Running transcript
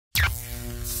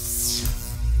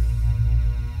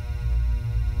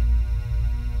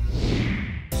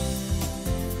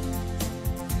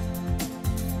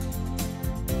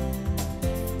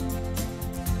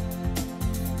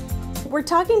We're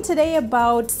talking today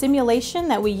about simulation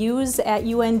that we use at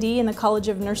UND in the College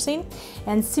of Nursing.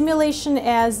 And simulation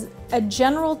as a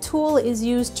general tool is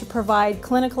used to provide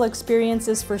clinical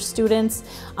experiences for students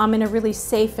in a really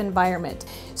safe environment.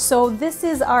 So this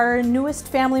is our newest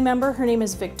family member. Her name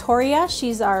is Victoria.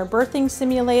 She's our birthing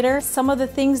simulator. Some of the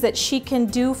things that she can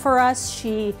do for us: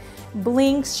 she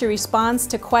blinks, she responds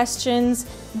to questions.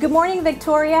 Good morning,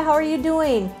 Victoria. How are you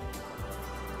doing?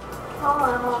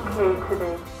 Oh, I'm okay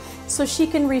today. So she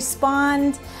can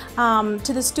respond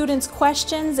to the students'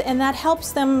 questions, and that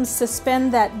helps them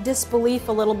suspend that disbelief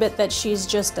a little bit that she's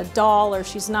just a doll or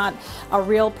she's not a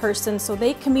real person. So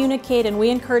they communicate, and we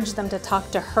encourage them to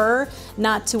talk to her,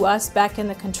 not to us back in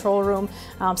the control room.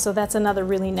 So that's another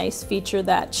really nice feature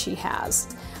that she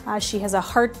has. She has a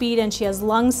heartbeat and she has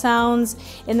lung sounds.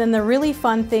 And then the really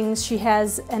fun things, she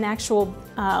has an actual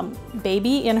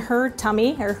baby in her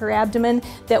tummy or her abdomen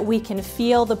that we can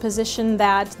feel the position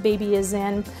that baby is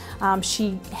in.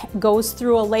 She goes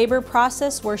through a labor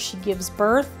process where she gives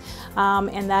birth,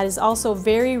 and that is also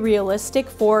very realistic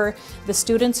for the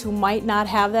students who might not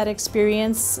have that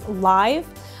experience live.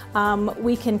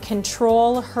 We can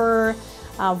control her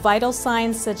vital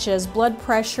signs such as blood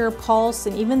pressure, pulse,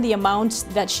 and even the amount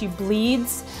that she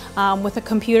bleeds with a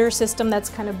computer system that's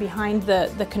kind of behind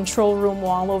the control room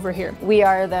wall over here. We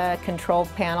are the control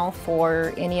panel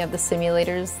for any of the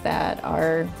simulators that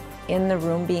are in the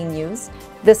room being used.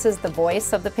 This is the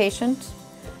voice of the patient,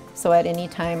 so at any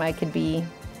time I could be,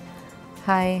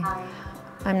 "Hi,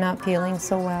 I'm not feeling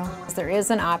so well." There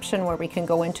is an option where we can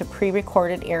go into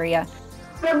pre-recorded area.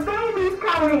 The baby's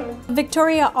coming!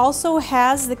 Victoria also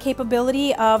has the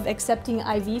capability of accepting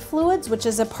IV fluids, which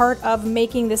is a part of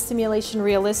making this simulation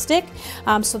realistic.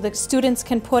 So the students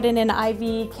can put in an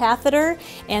IV catheter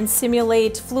and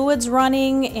simulate fluids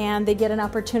running, and they get an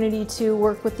opportunity to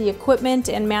work with the equipment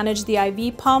and manage the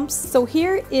IV pumps. So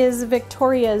here is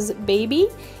Victoria's baby,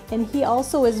 and he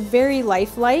also is very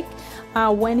lifelike.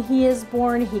 When he is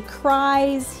born, he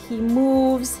cries, he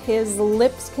moves, his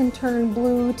lips can turn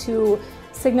blue to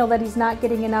signal that he's not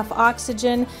getting enough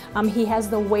oxygen. He has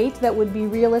the weight that would be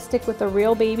realistic with a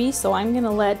real baby, so I'm going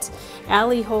to let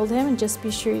Allie hold him, and just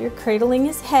be sure you're cradling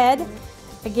his head.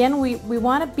 Again, we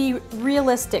want to be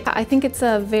realistic. I think it's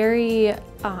a very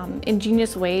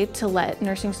ingenious way to let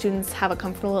nursing students have a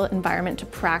comfortable environment to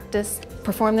practice,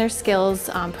 perform their skills,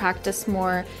 practice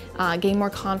more, gain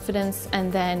more confidence,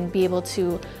 and then be able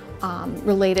to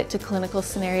relate it to clinical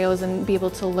scenarios and be able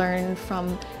to learn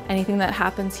from anything that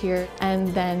happens here, and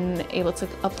then able to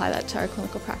apply that to our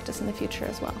clinical practice in the future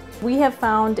as well. We have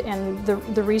found, and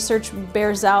the research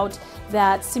bears out,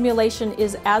 that simulation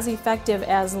is as effective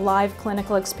as live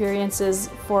clinical experiences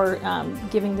for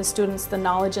giving the students the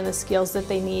knowledge and the skills that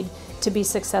they need to be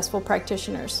successful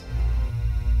practitioners.